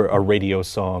for a radio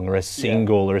song or a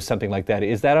single or something like that?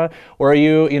 Is that or are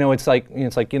you, it's like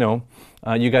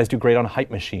you guys do great on Hype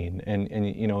Machine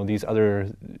and these other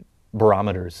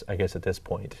barometers, I guess, at this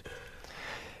point.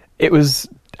 It was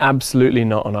absolutely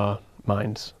not on our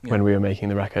minds when we were making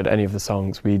the record, any of the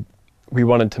songs. We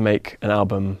wanted to make an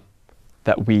album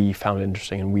that we found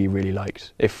interesting and we really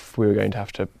liked. If we were going to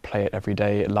have to play it every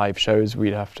day at live shows,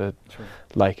 we'd have to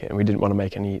like it, and we didn't want to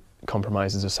make any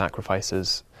compromises or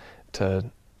sacrifices to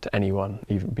anyone,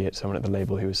 even be it someone at the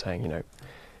label who was saying,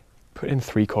 put in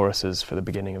 3 choruses for the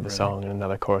beginning of the song and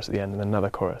another chorus at the end and then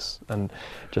another chorus. And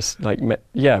just we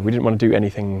didn't want to do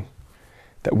anything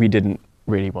that we didn't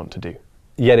really want to do.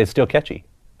 Yet it's still catchy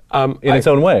in its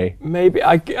own way. Maybe,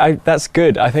 that's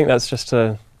good. I think that's just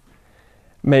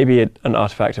maybe an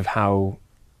artifact of how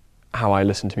I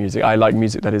listen to music. I like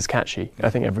music that is catchy. I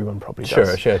think everyone probably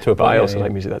does. Sure, to a point. But I also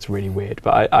like music that's really weird.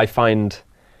 But I find,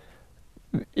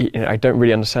 I don't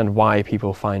really understand why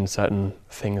people find certain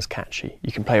things catchy.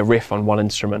 You can play a riff on one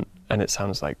instrument and it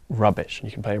sounds like rubbish. And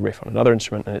you can play a riff on another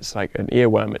instrument and it's like an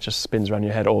earworm. It just spins around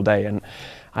your head all day. And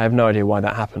I have no idea why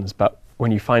that happens. But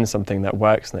when you find something that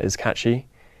works and that is catchy,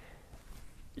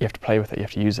 you have to play with it, you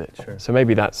have to use it. Sure. So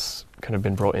maybe that's kind of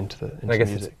been brought into the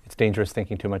music. It's dangerous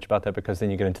thinking too much about that, because then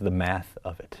you get into the math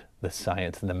of it, the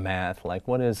science and the math. Like,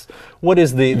 what is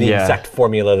the exact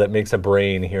formula that makes a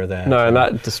brain hear that? No, and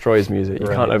that destroys music. You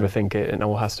can't overthink it. It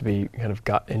all has to be kind of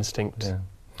gut instinct. Yeah.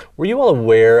 Were you all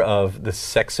aware of the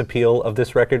sex appeal of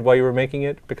this record while you were making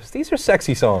it? Because these are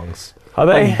sexy songs. Are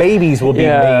they? Like babies will be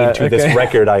made to this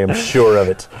record, I am sure of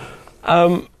it.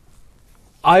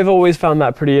 I've always found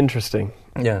that pretty interesting.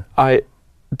 Yeah. I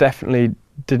definitely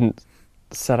didn't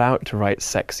set out to write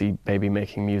sexy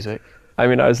baby-making music. I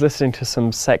mean, I was listening to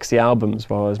some sexy albums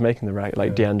while I was making the record,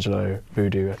 like D'Angelo,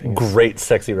 Voodoo, I think. Great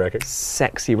sexy record.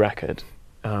 Sexy record.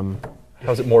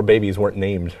 How's it more babies weren't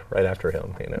named right after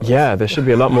him? You know? Yeah, there should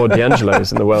be a lot more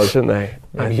D'Angelos in the world, shouldn't they?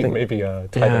 Maybe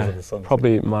titles of the songs.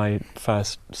 Probably my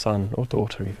first son or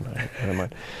daughter, even. I don't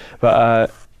mind.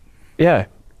 But yeah,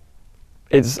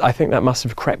 I think that must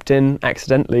have crept in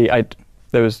accidentally.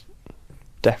 There was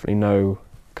definitely no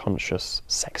conscious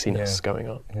sexiness going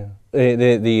on. Yeah.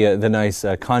 The nice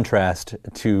contrast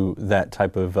to that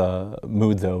type of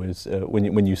mood, though, is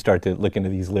when you start to look into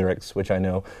these lyrics, which I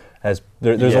know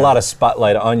there's a lot of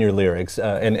spotlight on your lyrics,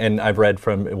 and I've read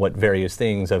from various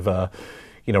things of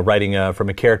writing from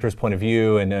a character's point of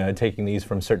view and taking these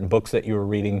from certain books that you were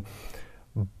reading.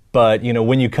 But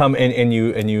when you come and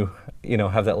you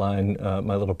have that line,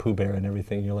 my little Pooh Bear and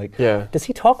everything, you're like, does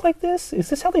he talk like this?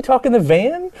 Is this how they talk in the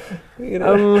van?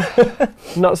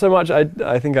 Not so much.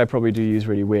 I think I probably do use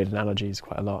really weird analogies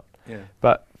quite a lot. Yeah.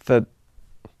 But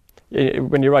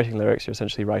when you're writing lyrics, you're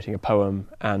essentially writing a poem,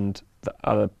 and the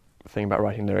other thing about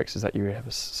writing lyrics is that you have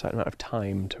a certain amount of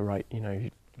time to write.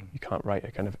 You can't write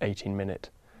a kind of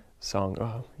 18-minute song.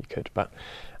 Oh, you could, but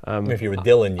if you were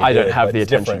Dylan, I don't have the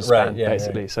attention span, right,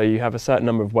 basically. Right. So you have a certain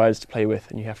number of words to play with,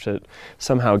 and you have to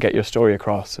somehow get your story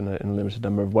across in a limited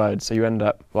number of words. So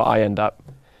I end up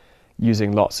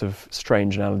using lots of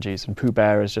strange analogies, and Pooh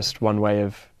Bear is just one way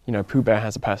of. Pooh Bear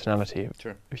has a personality,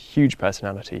 a huge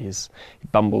personality. He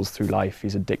bumbles through life.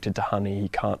 He's addicted to honey. He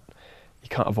can't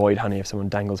avoid honey. If someone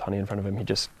dangles honey in front of him, he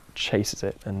just chases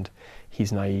it, and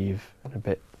he's naive and a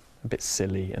bit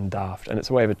silly and daft. And it's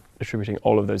a way of attributing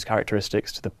all of those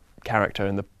characteristics to the character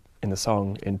in the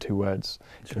song in 2 words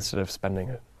instead of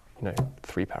spending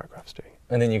 3 paragraphs doing it.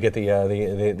 And then you get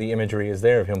the imagery is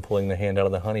there of him pulling the hand out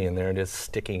of the honey, and they're just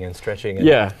sticking and stretching.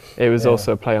 And it was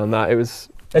also a play on that.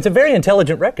 It's a very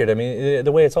intelligent record. I mean,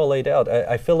 the way it's all laid out.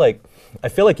 I feel like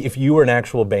if you were an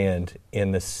actual band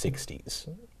in the '60s,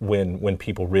 when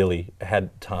people really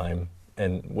had time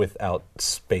and without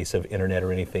space of internet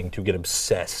or anything to get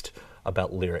obsessed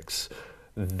about lyrics,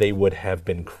 they would have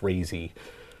been crazy.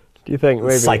 Do you think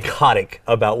maybe psychotic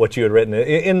about what you had written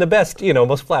in the best,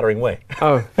 most flattering way?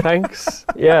 Oh, thanks.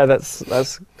 Yeah, that's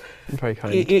very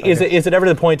kind. Is it ever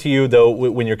to the point to you though,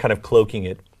 when you're kind of cloaking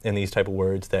it in these type of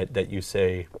words that you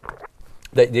say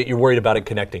that you're worried about it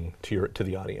connecting to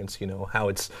the audience? How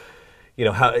it's,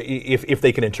 how if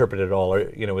they can interpret it all, or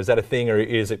is that a thing, or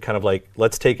is it kind of like,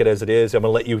 let's take it as it is? I'm going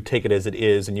to let you take it as it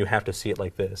is, and you have to see it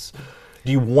like this.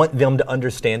 Do you want them to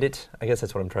understand it? I guess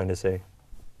that's what I'm trying to say.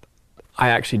 I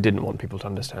actually didn't want people to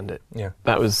understand it. Yeah.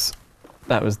 That was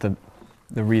the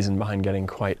reason behind getting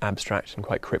quite abstract and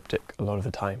quite cryptic a lot of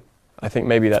the time. I think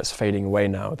maybe that's fading away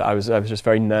now. That I was just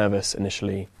very nervous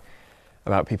initially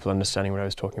about people understanding what I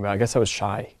was talking about. I guess I was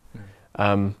shy,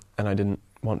 and I didn't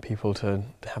want people to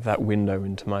have that window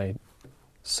into my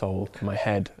soul, my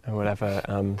head, or whatever.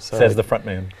 Says the front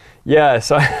man. Yeah,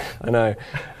 so I know.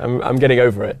 I'm getting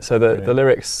over it. So the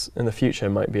lyrics in the future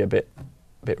might be a bit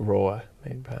rawer,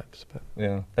 maybe perhaps. But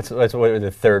yeah, that's what the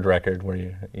third record where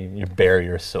you bare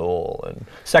your soul, and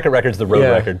second record's the road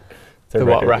record.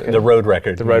 What record? The road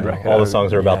record. The road record. All the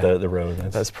songs are about the road.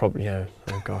 That's probably oh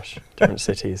gosh, different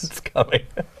cities. It's coming.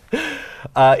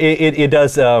 It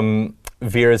does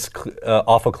veers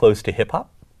awful close to hip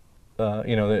hop.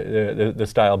 The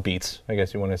style beats, I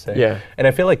guess you want to say. Yeah. And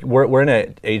I feel like we're in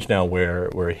an age now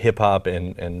where hip hop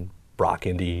and rock,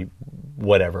 indie,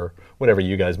 whatever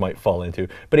you guys might fall into,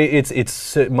 but it's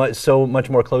so much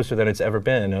more closer than it's ever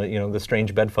been. The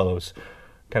Strange Bedfellows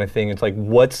kind of thing. It's like,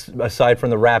 what's, aside from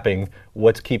the rapping,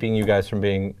 what's keeping you guys from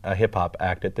being a hip hop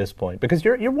act at this point? Because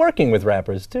you're working with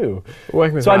rappers too.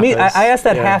 Working with rappers. I mean, I asked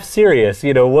that yeah. half serious.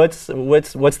 What's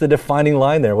the defining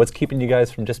line there? What's keeping you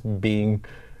guys from just being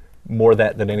more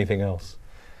that than anything else?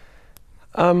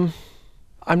 I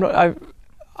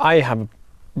have a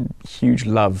huge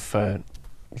love for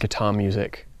guitar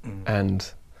music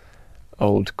and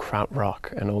old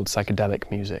krautrock and old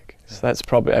psychedelic music. So that's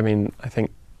probably, I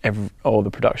think all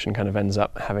the production kind of ends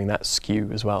up having that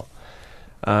skew as well.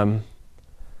 But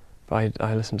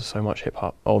I listen to so much hip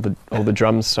hop. All the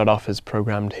drums start off as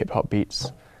programmed hip hop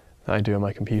beats that I do on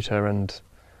my computer, and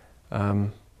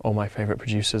all my favorite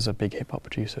producers are big hip hop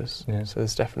producers. Yeah. So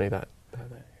there's definitely that.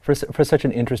 For such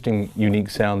an interesting,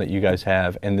 unique sound that you guys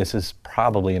have, and this is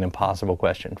probably an impossible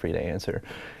question for you to answer,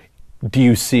 do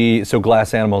you see, so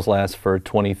Glass Animals lasts for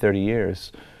 20, 30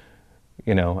 years.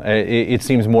 You know, it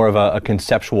seems more of a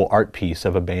conceptual art piece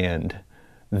of a band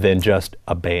than just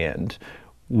a band.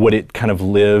 Would it kind of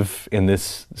live in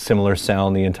this similar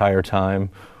sound the entire time?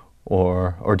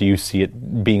 Or do you see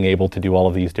it being able to do all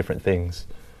of these different things?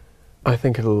 I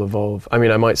think it'll evolve. I mean,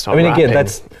 I might start rapping.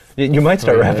 Again, you might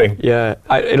start rapping. Yeah,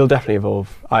 it'll definitely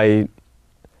evolve. I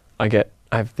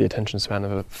have the attention span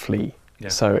of a flea. Yeah.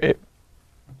 So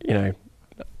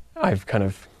I've kind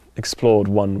of explored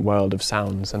one world of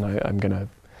sounds, and I'm going to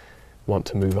want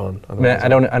to move on. I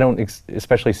don't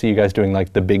especially see you guys doing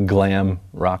like the big glam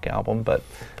rock album, but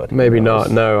maybe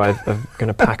not. No, I'm going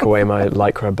to pack away my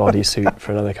Lycra bodysuit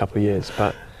for another couple of years.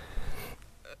 But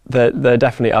there are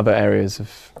definitely other areas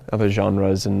of other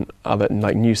genres and other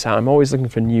like new sound. I'm always looking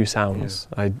for new sounds.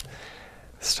 Yeah. I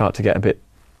start to get a bit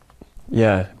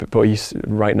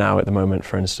right now at the moment,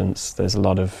 for instance, there's a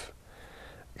lot of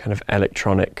kind of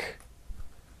electronic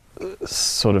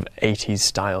sort of 80s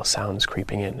style sounds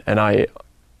creeping in, and I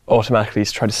automatically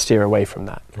try to steer away from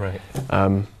that. Right.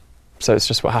 So it's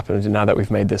just what happens now that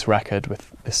we've made this record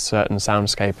with this certain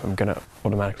soundscape. I'm going to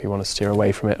automatically want to steer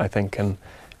away from it, I think, and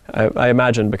I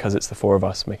imagine because it's the four of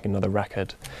us making another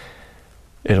record,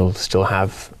 it'll still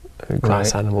have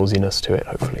Glass Animals-iness to it,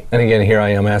 hopefully. And again, here I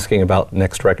am asking about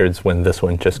next records when this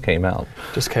one just came out.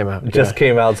 Just came out.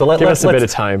 So let's give us a bit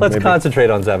of time. Let's concentrate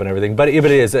on Zev and everything. But it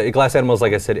is Glass Animals.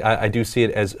 Like I said, I do see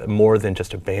it as more than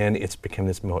just a band. It's become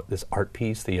this art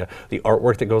piece. The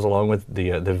artwork that goes along with the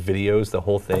videos, the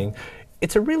whole thing.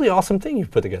 It's a really awesome thing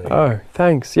you've put together. Oh,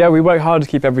 thanks. Yeah, we work hard to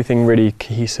keep everything really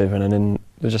cohesive and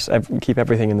keep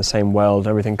everything in the same world,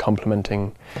 everything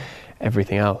complementing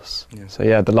everything else. Yeah. So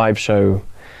yeah, the live show.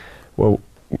 Well,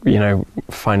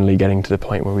 finally getting to the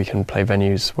point where we can play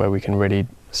venues where we can really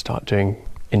start doing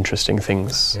interesting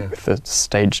things with the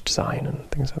stage design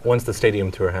and things like that. Once the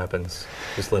stadium tour happens,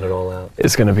 just let it all out.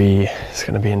 It's gonna be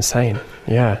insane.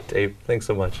 Yeah. Dave, thanks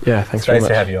so much. Yeah, thanks very much.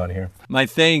 Nice to have you on here. My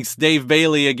thanks, Dave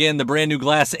Bailey. Again, the brand new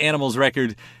Glass Animals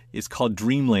record is called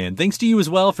Dreamland. Thanks to you as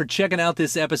well for checking out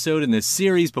this episode and this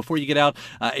series. Before you get out,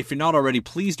 if you're not already,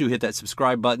 please do hit that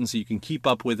subscribe button so you can keep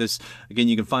up with us. Again,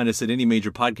 you can find us at any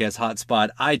major podcast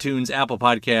hotspot, iTunes, Apple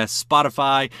Podcasts,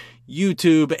 Spotify,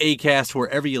 YouTube, Acast,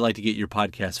 wherever you like to get your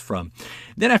podcasts from.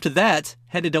 Then after that,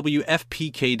 head to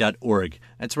WFPK.org.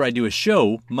 That's where I do a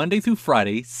show Monday through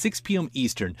Friday, 6 p.m.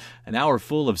 Eastern, an hour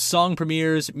full of song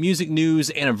premieres, music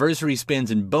news, anniversary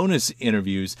spins, and bonus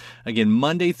interviews. Again,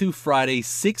 Monday through Friday,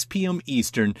 6 p.m.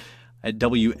 Eastern at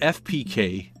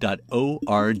WFPK.org.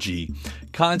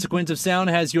 Consequence of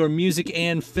Sound has your music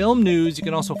and film news. You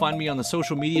can also find me on the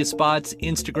social media spots,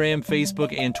 Instagram,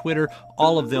 Facebook, and Twitter,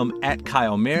 all of them at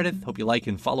Kyle Meredith. Hope you like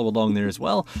and follow along there as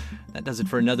well. That does it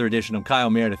for another edition of Kyle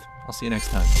Meredith. I'll see you next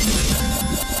time.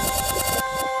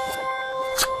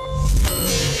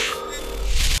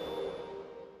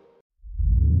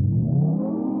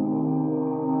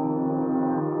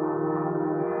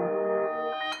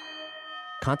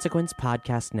 Consequence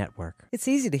Podcast Network. It's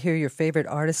easy to hear your favorite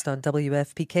artist on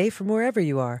WFPK from wherever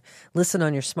you are. Listen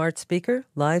on your smart speaker,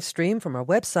 live stream from our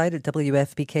website at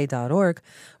WFPK.org,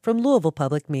 from Louisville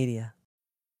Public Media.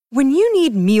 When you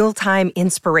need mealtime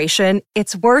inspiration,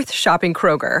 it's worth shopping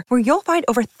Kroger, where you'll find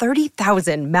over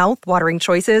 30,000 mouth-watering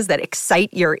choices that excite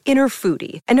your inner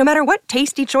foodie. And no matter what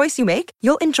tasty choice you make,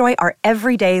 you'll enjoy our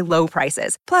everyday low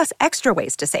prices, plus extra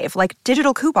ways to save, like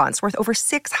digital coupons worth over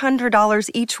 $600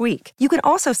 each week. You can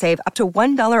also save up to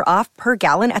 $1 off per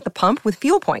gallon at the pump with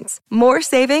fuel points. More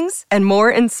savings and more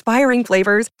inspiring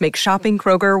flavors make shopping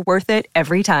Kroger worth it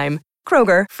every time.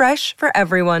 Kroger, fresh for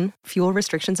everyone. Fuel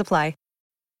restrictions apply.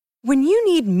 When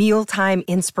you need mealtime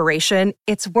inspiration,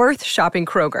 it's worth shopping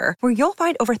Kroger, where you'll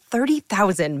find over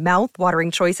 30,000 mouth-watering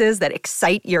choices that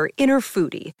excite your inner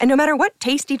foodie. And no matter what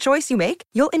tasty choice you make,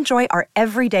 you'll enjoy our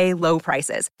everyday low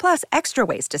prices, plus extra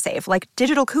ways to save, like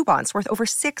digital coupons worth over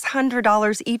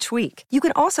 $600 each week. You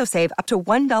can also save up to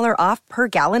 $1 off per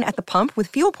gallon at the pump with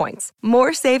fuel points.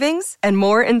 More savings and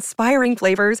more inspiring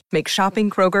flavors make shopping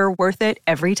Kroger worth it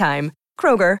every time.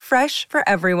 Kroger, fresh for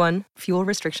everyone. Fuel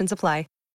restrictions apply.